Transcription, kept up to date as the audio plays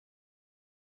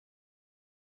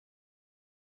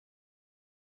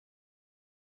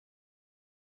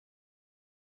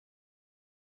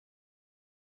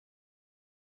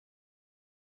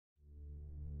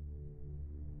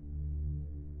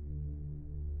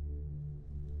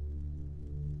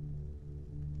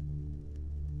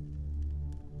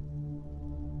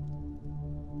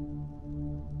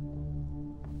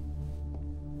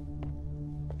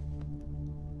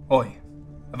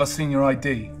Have I seen your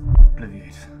ID?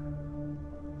 Obliviate.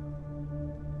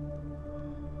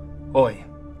 Oi,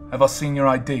 have I seen your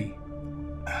ID?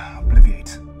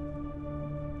 Obliviate.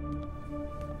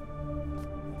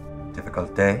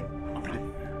 Difficult day?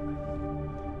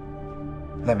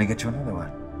 Let me get you another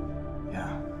one.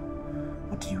 Yeah.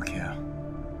 What do you care?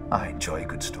 I enjoy a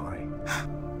good story.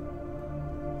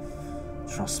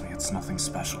 Trust me, it's nothing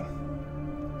special.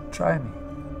 Try me.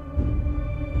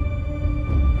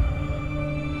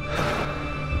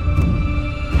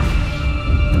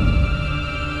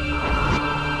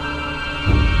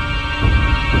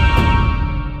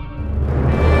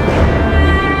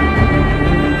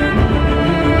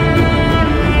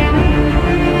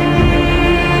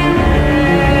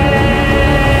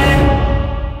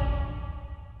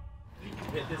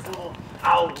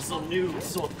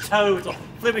 Or toads or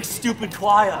flipping stupid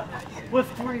choir. We're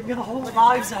free, we got our whole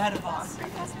lives ahead of us.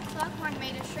 Professor Slughorn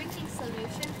made a shrinking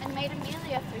solution and made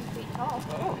Amelia 3 feet tall.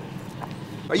 Oh.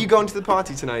 Are you going to the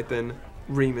party tonight then,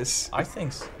 Remus? I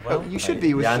think so. Well, you should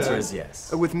be with... The answer is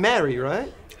yes. With Mary,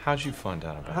 right? How'd you find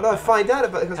out about How did I find out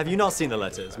about it? Have you not seen the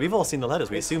letters? We've all seen the letters.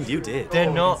 We assumed you did. They're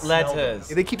not letters.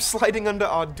 They keep sliding under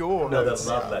our door. No, they're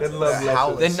love letters. They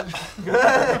love letters.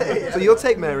 Then So you'll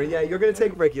take Mary, yeah, you're going to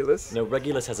take Regulus. No,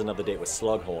 Regulus has another date with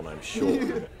Slughorn, I'm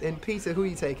sure. And Peter, who are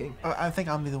you taking? I think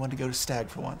I'm the one to go to Stag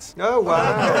for once. Oh,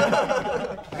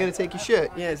 wow. You're going to take your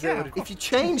shirt? Yeah, if you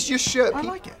changed your shirt, I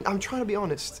like it. I'm trying to be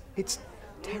honest. It's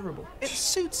terrible. It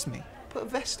suits me. Put a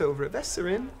vest over it. Vests are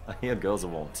in. I hear girls are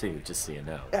warm too, just so you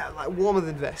know. Yeah, like warmer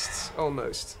than vests,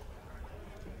 almost.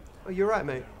 Oh, you're right,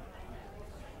 mate.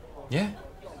 yeah.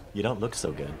 You don't look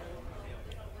so good.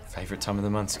 Favorite time of the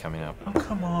month's coming up. Oh,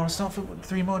 come on. It's not for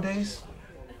 3 more days.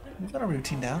 We've got a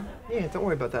routine down. Yeah, don't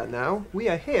worry about that now. We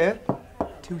are here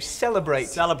to celebrate.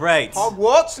 Celebrate.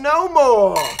 Hogwarts no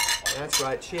more! That's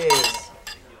right, cheers.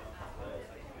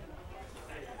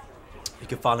 You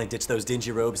can finally ditch those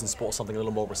dingy robes and sport something a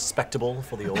little more respectable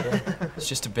for the order. It's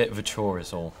just a bit of a chore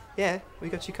is all. Yeah, we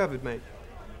got you covered, mate.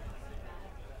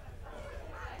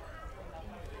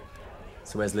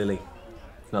 So where's Lily?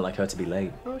 It's not like her to be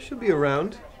late. Oh, she'll be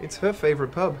around. It's her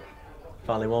favourite pub.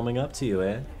 Finally warming up to you,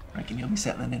 eh? Reckon you'll be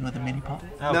settling in with a mini pot?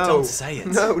 Oh, No, don't say it.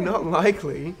 No, not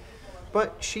likely.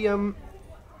 But she, I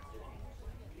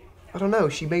don't know,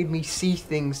 she made me see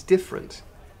things different.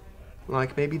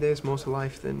 Like, maybe there's more to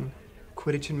life than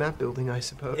Quidditch and map building, I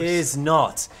suppose. Is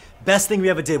not. Best thing we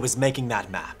ever did was making that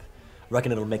map.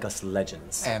 Reckon it'll make us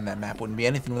legends. And that map wouldn't be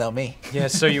anything without me. Yeah,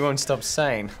 so you won't stop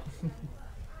saying.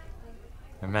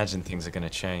 Imagine things are gonna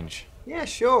change. Yeah,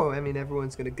 sure. I mean,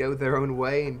 everyone's gonna go their own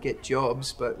way and get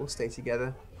jobs, but we'll stay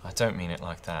together. I don't mean it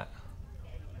like that.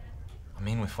 I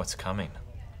mean with what's coming.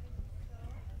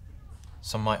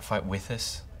 Some might fight with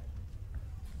us.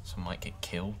 Some might get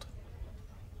killed.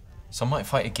 Some might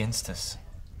fight against us.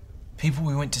 People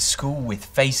we went to school with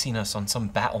facing us on some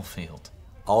battlefield.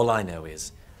 All I know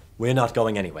is, we're not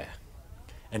going anywhere.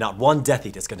 And not one Death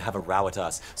Eater's gonna have a row at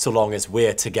us so long as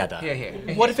we're together.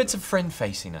 Yeah. What if it's a friend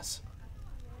facing us?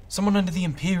 Someone under the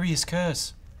Imperious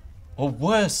Curse? Or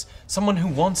worse, someone who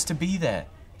wants to be there?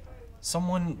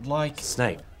 Someone like...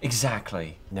 Snape.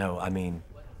 Exactly. No, I mean,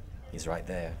 he's right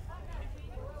there.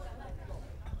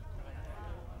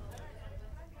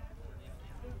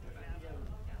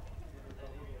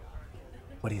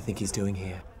 What do you think he's doing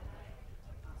here?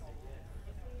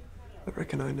 I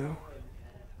reckon I know.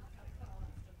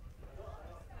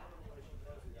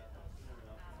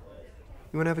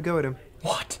 You wanna have a go at him?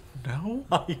 What? No?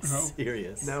 Are you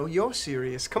serious? No, you're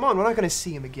serious. Come on, we're not gonna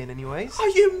see him again anyways. Are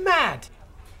you mad?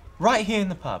 Right here in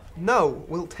the pub. No,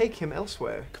 we'll take him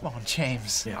elsewhere. Come on,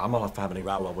 James. Yeah, I'm not a family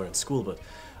row while we're in school, but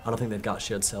I don't think they've got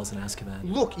shared cells in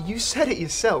Azkaban. Look, you said it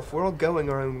yourself. We're all going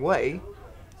our own way.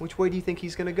 Which way do you think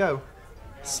he's gonna go?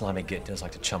 Slimy git does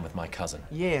like to chum with my cousin.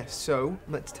 Yeah, so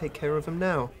let's take care of him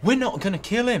now. We're not gonna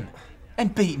kill him.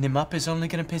 And beating him up is only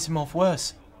gonna piss him off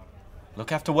worse.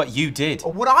 Look after what you did. Oh,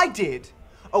 what I did?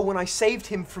 Oh, when I saved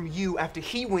him from you after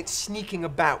he went sneaking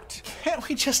about. Can't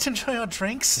we just enjoy our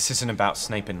drinks? This isn't about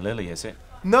Snape and Lily, is it?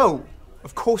 No,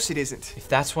 of course it isn't. If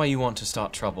that's why you want to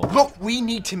start trouble... Look, we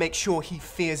need to make sure he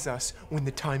fears us when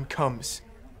the time comes.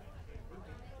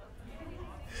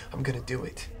 I'm gonna do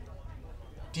it.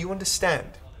 Do you understand?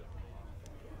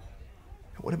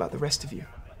 What about the rest of you?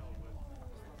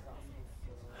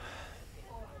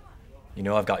 You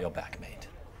know I've got your back, mate.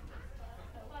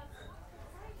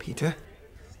 Peter?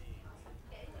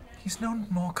 He's known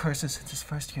more curses since his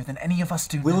first year than any of us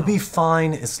do We'll now. be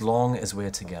fine as long as we're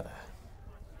together.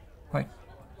 Right.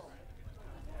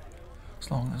 As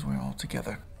long as we're all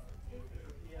together.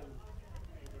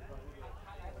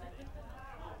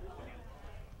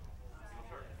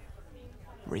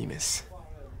 Remus.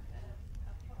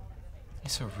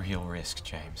 It's a real risk,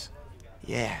 James.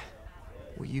 Yeah,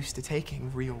 we're used to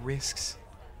taking real risks.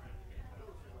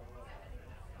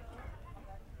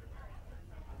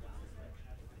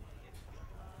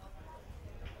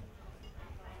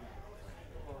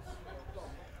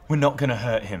 We're not gonna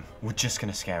hurt him. We're just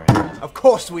gonna scare him. Of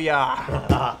course we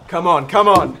are! Come on, come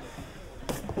on!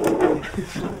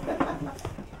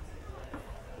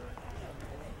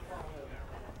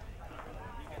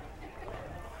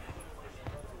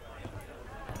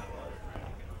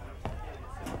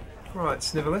 Right,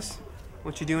 Snivelus.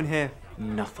 What you doing here?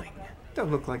 Nothing. Don't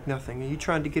look like nothing. Are you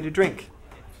trying to get a drink?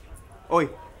 Oi,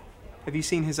 have you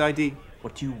seen his ID?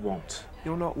 What do you want?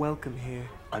 You're not welcome here.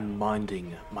 I'm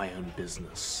minding my own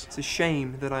business. It's a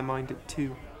shame that I mind it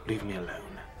too. Leave me alone.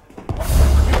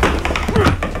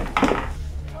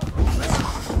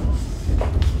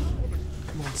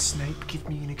 Come on, Snape, give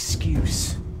me an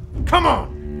excuse. Come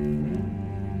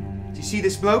on! Do you see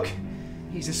this bloke?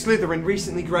 He's a Slytherin,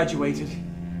 recently graduated.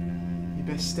 You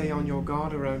best stay on your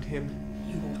guard around him.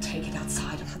 You will take it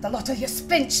outside and have the lot of you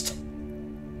spinched.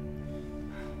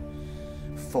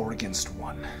 4 against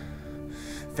 1.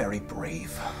 Very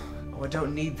brave. Oh, I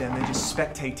don't need them, they're just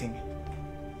spectating.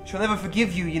 She'll never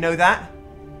forgive you, you know that?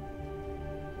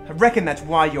 I reckon that's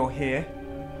why you're here.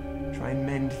 Try and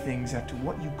mend things after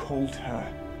what you called her.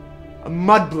 A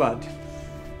mudblood.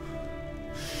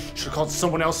 Should have called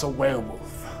someone else a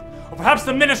werewolf. Or perhaps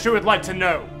the Ministry would like to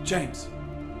know. James,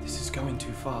 this is going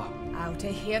too far. Out of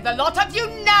here, the lot of you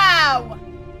now!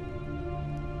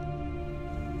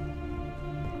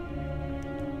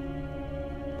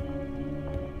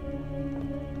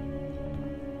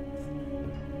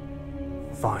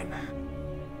 Fine.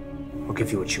 I'll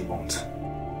give you what you want.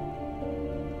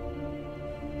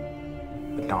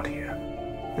 But not here.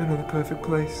 You know the perfect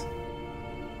place.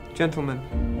 Gentlemen.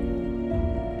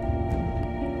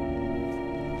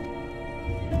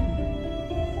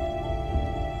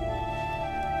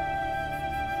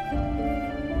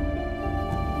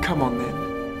 Come on then.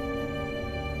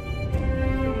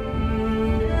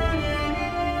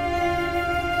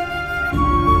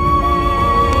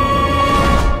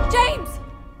 James!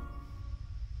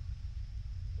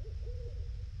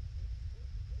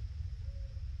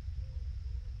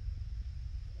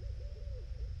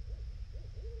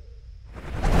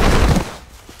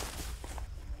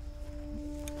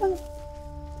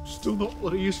 Still not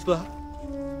what I used to that.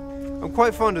 I'm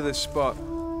quite fond of this spot.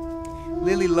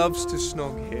 Lily loves to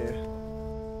snog here.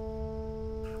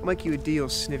 I'll make you a deal,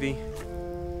 Snivy.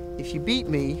 If you beat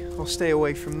me, I'll stay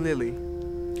away from Lily.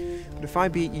 But if I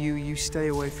beat you, you stay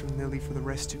away from Lily for the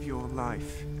rest of your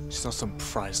life. It's not some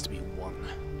prize to be won.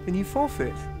 Then you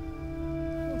forfeit.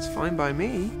 That's fine by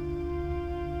me.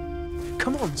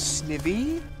 Come on,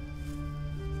 Snivy.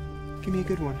 Give me a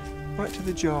good one. Right to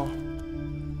the jaw.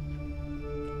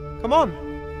 Come on.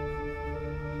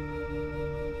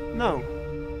 No.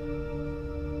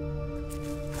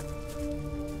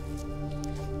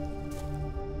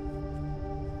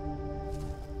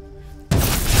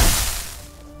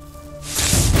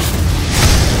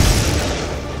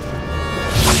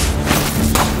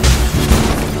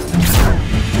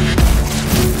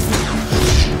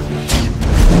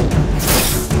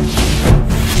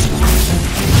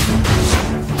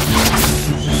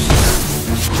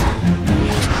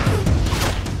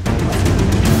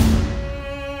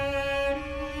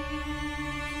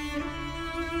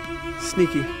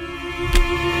 Sneaky.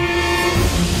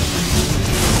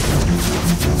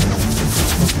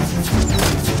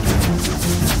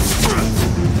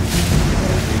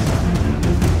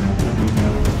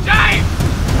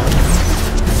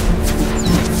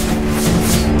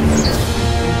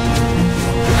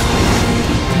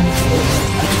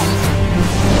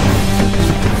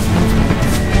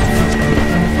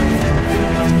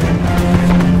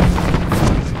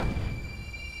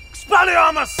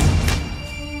 Expelliarmus!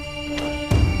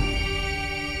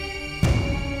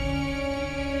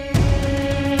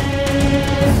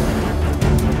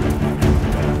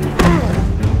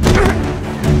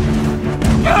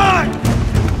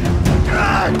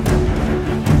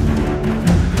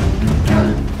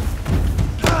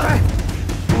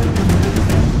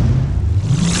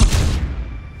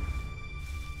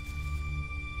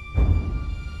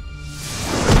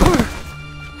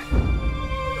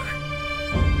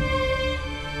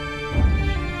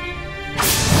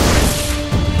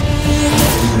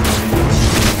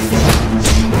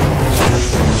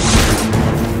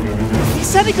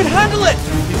 Said he could handle it!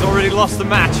 He's already lost the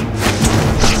match.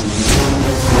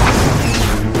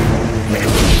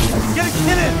 You gotta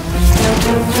kill him!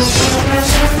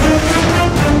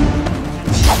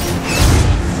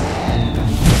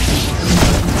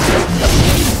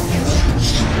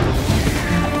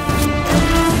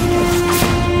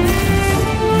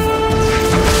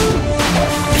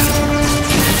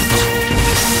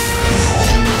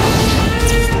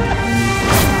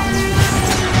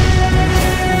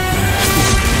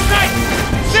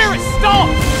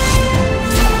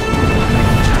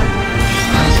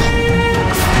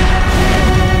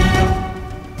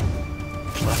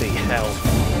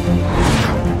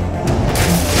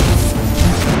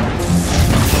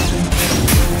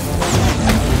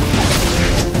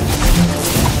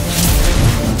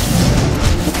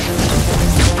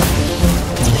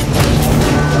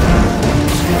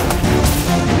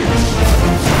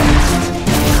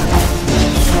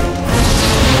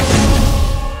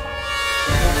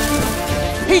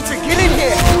 Peter, get in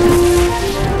here!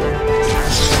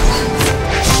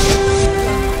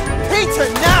 Peter,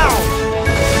 now!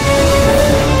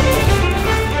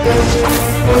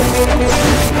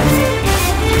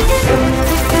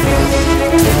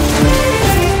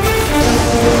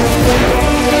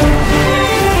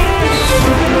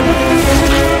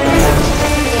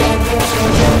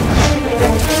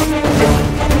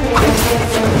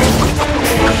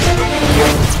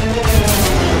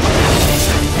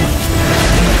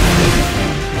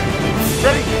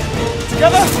 Ready?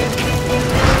 Together?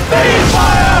 Main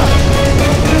fire!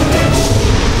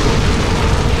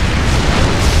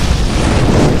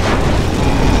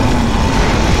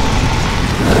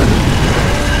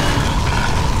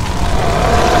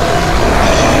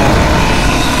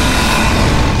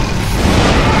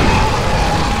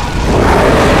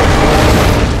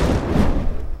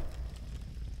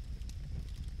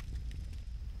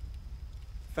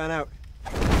 Fan out.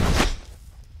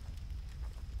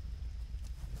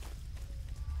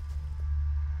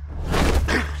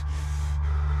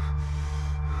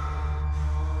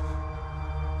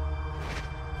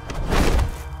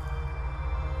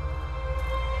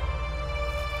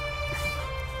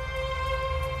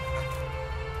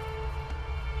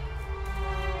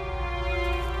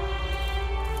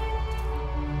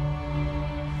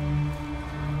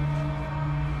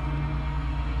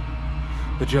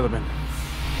 The Jilliman.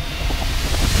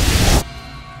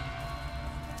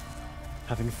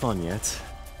 Having fun yet?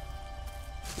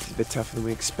 It's a bit tougher than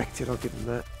we expected, I'll give him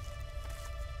that.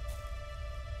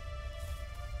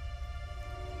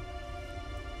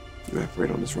 You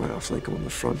operate on his right off like I'm on the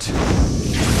front.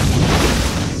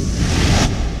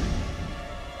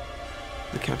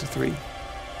 The count of 3.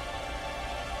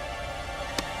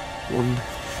 1,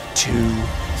 2,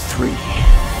 3.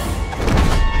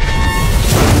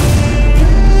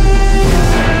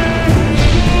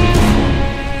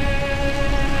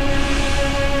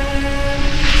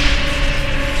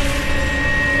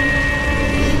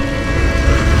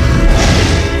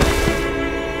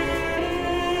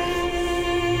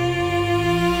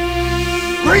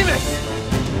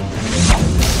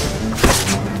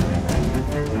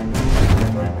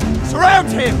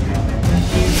 Surround him!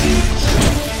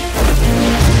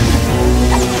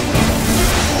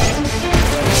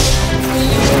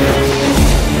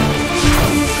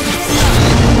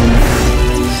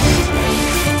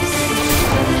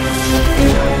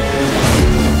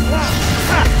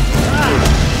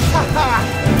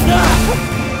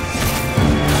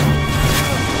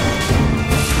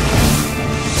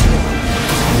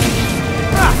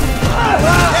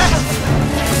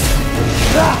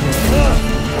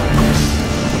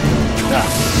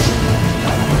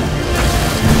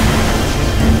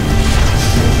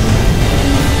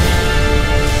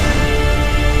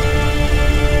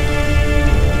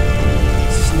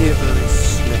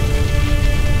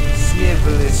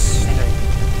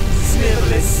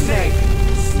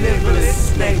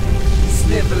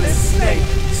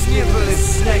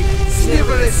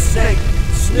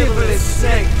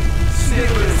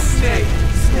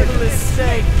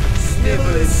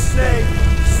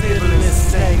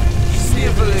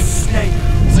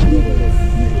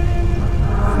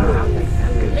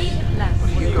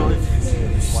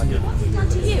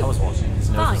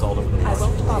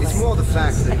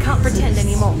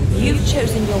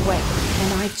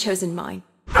 Chosen mine.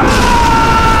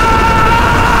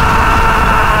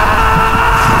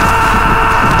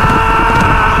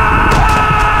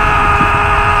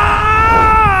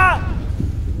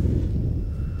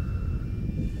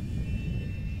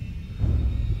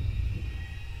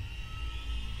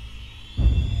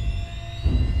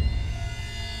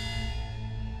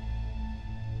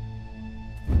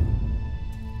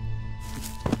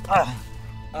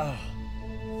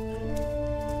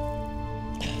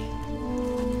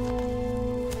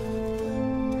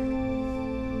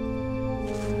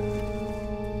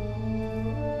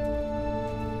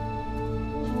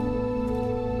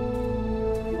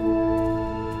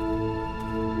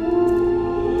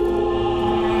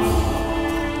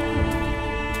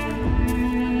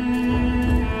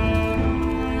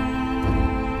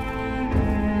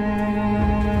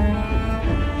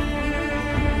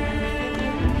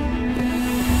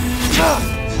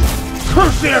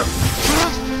 There!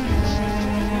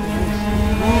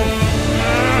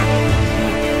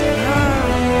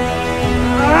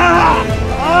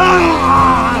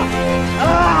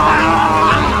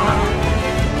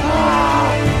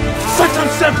 Sectum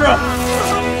Sempra!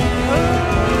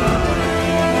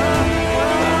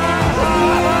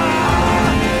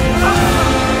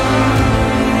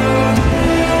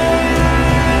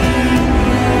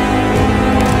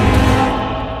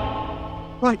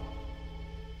 Right.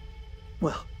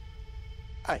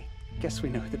 guess we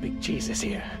know the big cheese is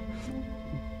here.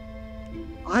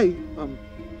 I,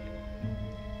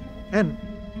 can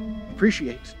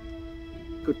appreciate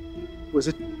good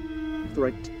wizard with the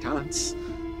right talents.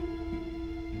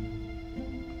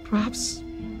 Perhaps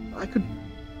I could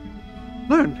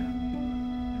learn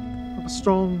from a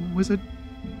strong wizard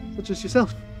such as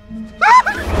yourself.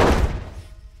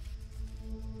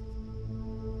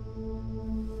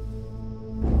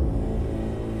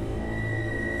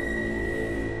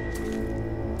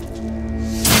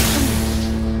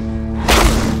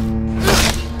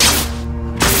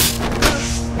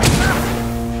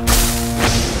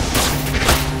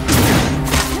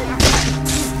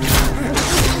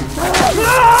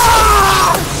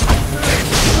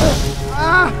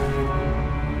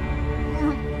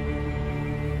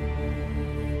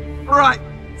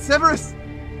 Severus!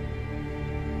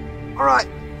 All right.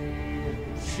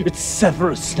 It's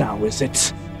Severus now, is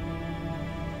it?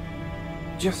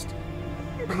 Just,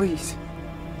 please.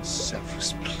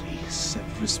 Severus, please.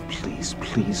 Severus, please.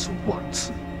 Please,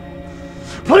 what?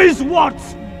 Please, what?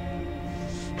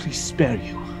 Please spare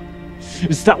you.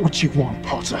 Is that what you want,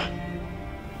 Potter?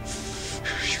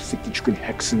 You think that you can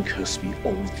hex and curse me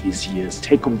all these years,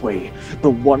 take away the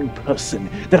one person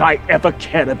that I ever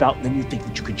cared about, and then you think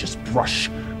that you can just brush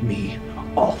me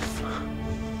off?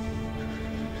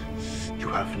 You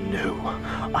have no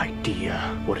idea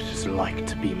what it is like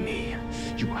to be me.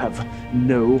 You have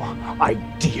no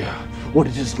idea what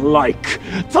it is like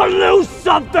to lose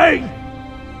something!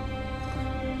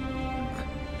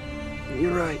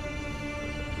 You're right.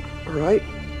 All right?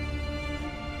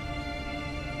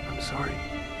 I'm sorry.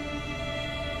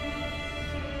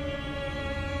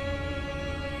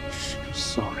 You're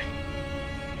sorry.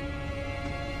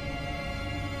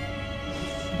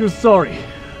 You're sorry.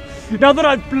 Now that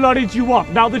I've bloodied you up,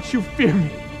 now that you fear me.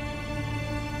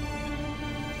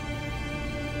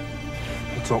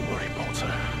 Well, don't worry,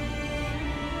 Potter.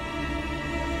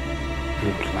 It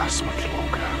won't last much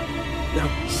longer. No,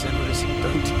 Severus,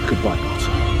 don't. Goodbye,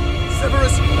 Potter.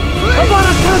 Severus,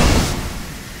 please!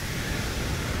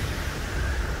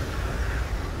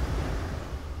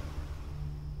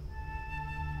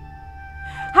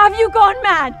 Have you gone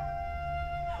mad?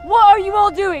 What are you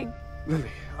all doing? Lily,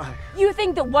 You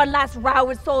think that one last row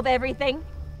would solve everything?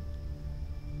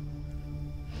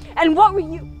 And what were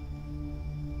you?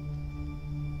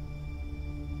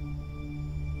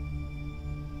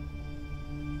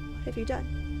 What have you done?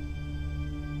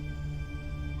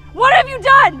 What have you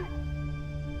done?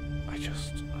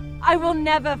 I will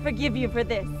never forgive you for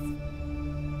this.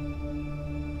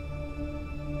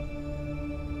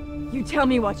 You tell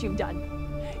me what you've done.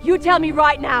 You tell me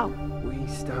right now. We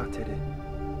started it.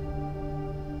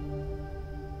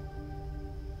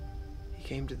 He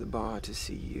came to the bar to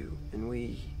see you, and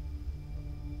we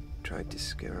tried to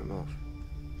scare him off.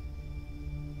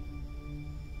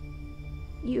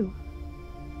 You.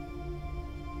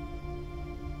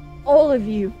 All of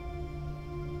you.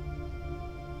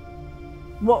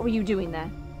 What were you doing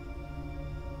there?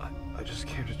 I just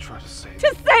came to try to say...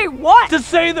 To say what? To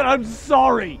say that I'm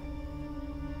sorry!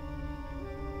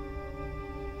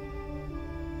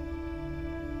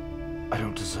 I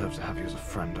don't deserve to have you as a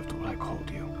friend after what I called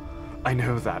you. I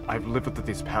know that. I've lived with it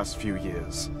these past few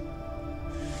years.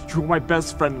 You were my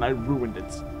best friend and I ruined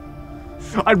it.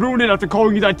 I ruined it after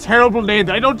calling you that terrible name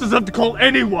that I don't deserve to call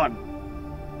anyone!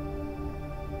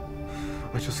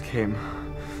 I just came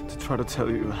to try to tell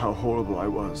you how horrible I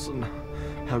was and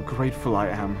how grateful I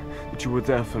am that you were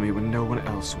there for me when no one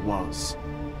else was.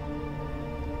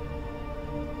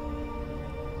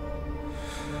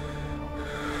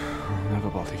 I'll never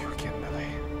bother you again, Lily.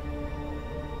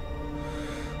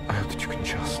 I hope that you can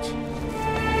just...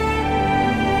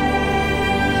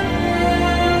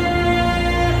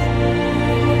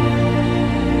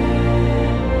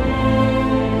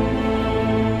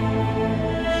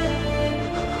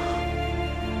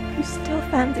 You still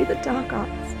fancy the dark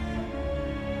arts.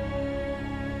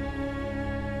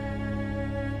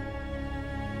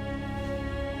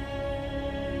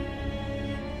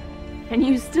 And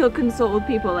you still console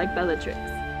people like Bellatrix.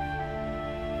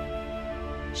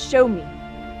 Show me,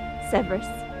 Severus.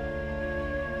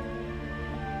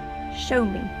 Show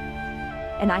me,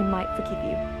 and I might forgive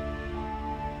you.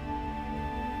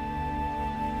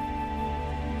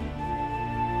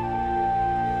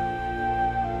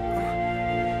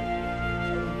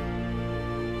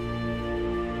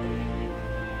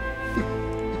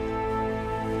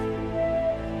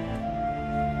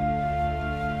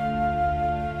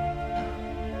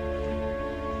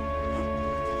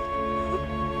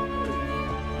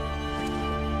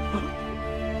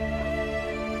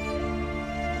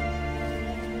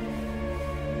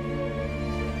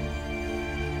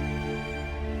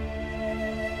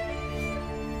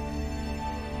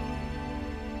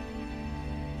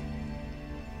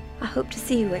 hope to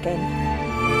see you again.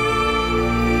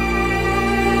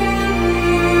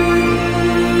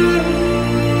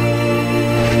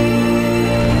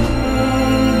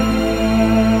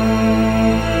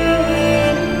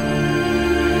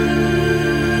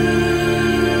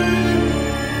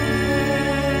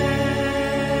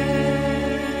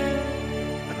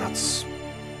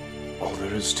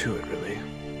 To it, really.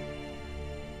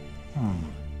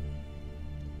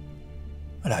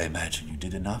 Well, I imagine you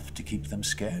did enough to keep them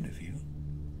scared of you.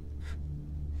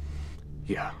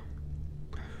 Yeah.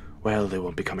 Well, they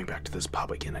won't be coming back to this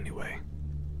pub again anyway.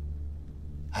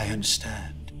 I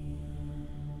understand.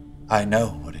 I know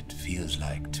what it feels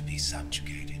like to be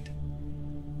subjugated.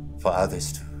 For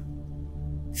others to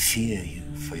fear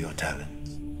you for your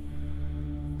talents.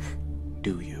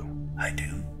 Do you? I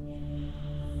do.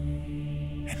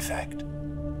 In fact,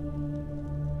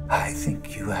 I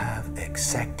think you have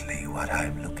exactly what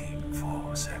I'm looking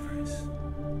for, Severus.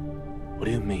 What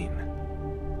do you mean?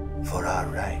 For our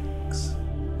ranks.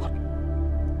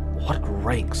 What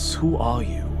ranks? Who are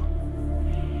you?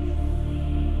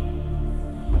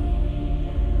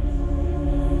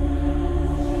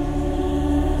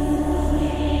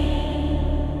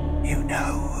 You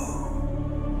know.